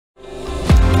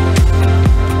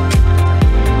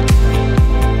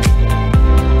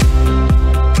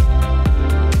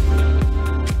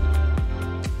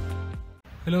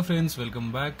friends,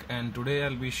 welcome back, and today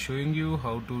I'll be showing you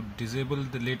how to disable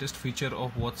the latest feature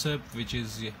of WhatsApp, which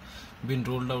is been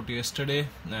rolled out yesterday,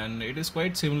 and it is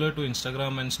quite similar to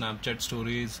Instagram and Snapchat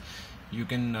stories. You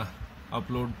can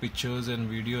upload pictures and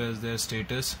video as their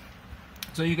status.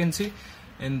 So you can see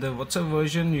in the WhatsApp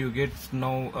version you get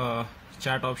now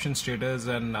chat option, status,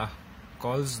 and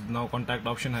calls. Now contact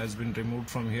option has been removed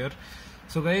from here.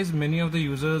 So guys, many of the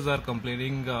users are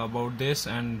complaining about this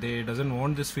and they doesn't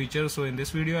want this feature. So in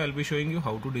this video I'll be showing you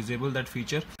how to disable that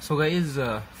feature. So guys,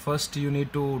 first you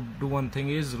need to do one thing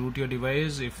is root your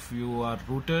device. If you are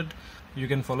rooted, you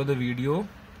can follow the video.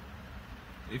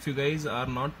 If you guys are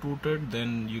not rooted,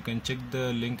 then you can check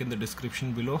the link in the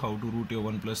description below how to root your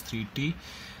OnePlus 3T,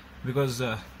 because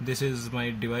this is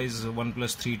my device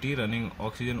OnePlus 3T running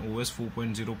Oxygen OS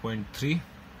 4.0.3.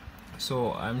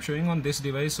 So I'm showing on this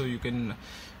device, so you can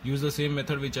use the same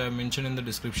method which I mentioned in the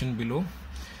description below.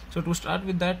 So to start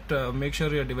with that, make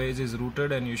sure your device is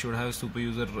rooted and you should have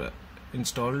SuperUser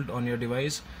installed on your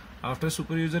device. After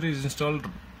SuperUser is installed,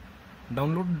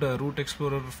 download the Root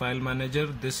Explorer file manager.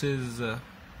 This is the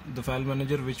file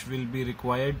manager which will be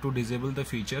required to disable the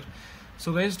feature.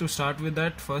 So guys, to start with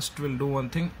that, first we'll do one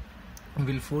thing.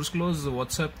 We'll force close the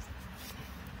WhatsApp.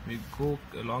 We go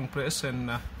a long press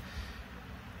and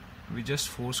we just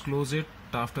force close it.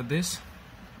 After this,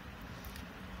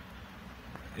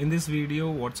 in this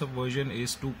video WhatsApp version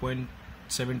is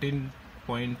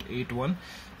 2.17.81.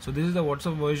 so this is the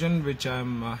WhatsApp version which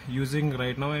I'm using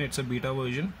right now, and it's a beta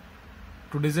version.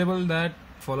 To disable that,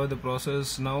 follow the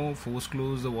process. Now force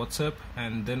close the WhatsApp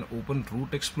and then open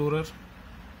Root Explorer.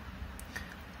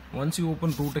 Once you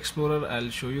open Root Explorer, I'll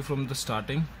show you from the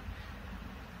starting.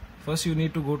 First you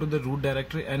need to go to the root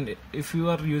directory, and if you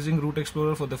are using Root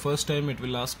Explorer for the first time, it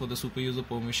will ask for the superuser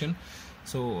permission.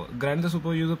 So grant the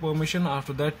superuser permission.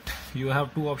 After that, you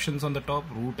have two options on the top,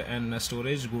 root and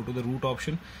storage. Go to the root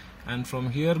option and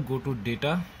from here go to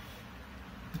data.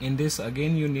 In this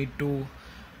again you need to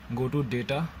go to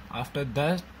data. After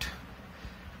that,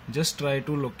 just try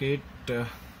to locate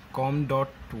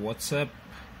com.whatsapp.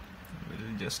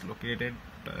 We'll just locate it.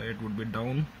 It would be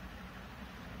down.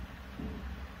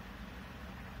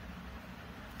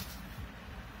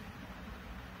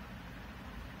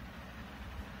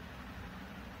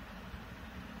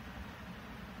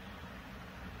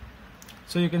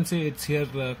 So you can see it's here,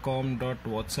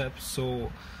 com.whatsapp.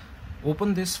 So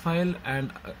open this file,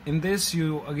 and in this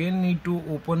you again need to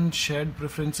open shared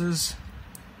preferences.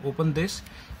 Open this.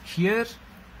 Here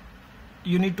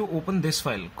you need to open this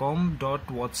file,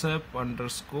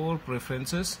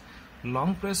 com.whatsapp_preferences.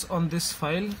 Long press on this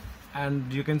file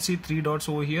and you can see three dots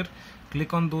over here.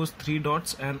 Click on those three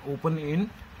dots and open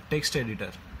in text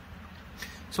editor.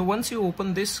 So once you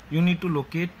open this, you need to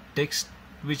locate text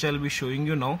which I'll be showing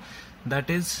you now.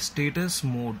 That is status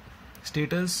mode,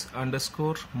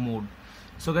 status_mode.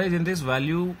 So guys, in this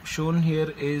value shown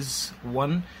here is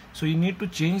 1, so you need to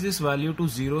change this value to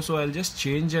 0. So I'll just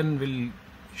change and will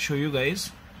show you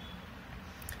guys.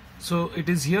 So it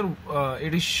is here,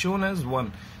 it is shown as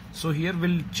 1, so here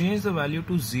we'll change the value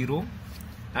to 0,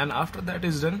 and after that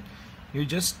is done, you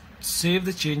just save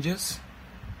the changes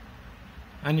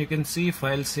and you can see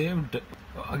file saved.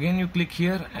 Again you click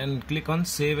here and click on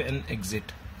save and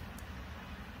exit.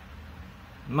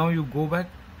 Now you go back,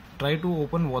 try to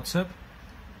open WhatsApp.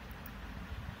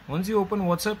 Once you open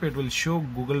WhatsApp, it will show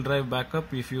Google Drive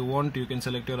backup. If you want, you can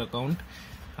select your account.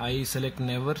 I select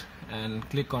never and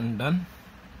click on done,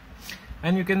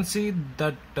 and you can see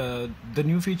that the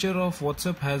new feature of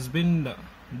WhatsApp has been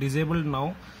disabled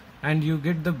now, and you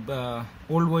get the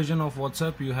old version of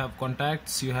WhatsApp. You have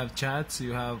contacts, you have chats,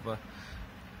 you have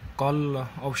call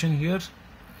option here.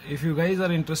 If you guys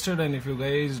are interested and if you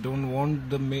guys don't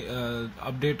want the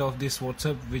update of this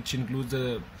WhatsApp which includes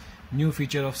the new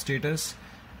feature of status,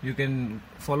 you can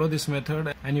follow this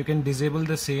method and you can disable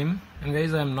the same. And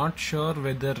guys, I'm not sure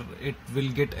whether it will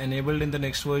get enabled in the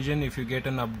next version. If you get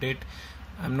an update,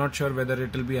 I'm not sure whether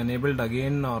it will be enabled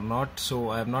again or not. So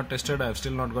I have not tested. I have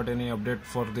still not got any update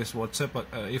for this WhatsApp.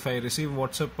 If I receive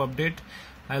WhatsApp update,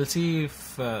 I'll see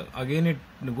if again it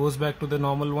goes back to the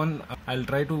normal one. I'll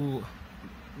try to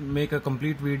make a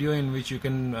complete video in which you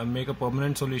can make a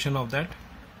permanent solution of that.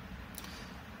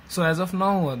 So as of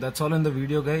now, that's all in the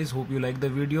video guys. Hope you like the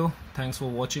video. Thanks for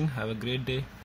watching. Have a great day.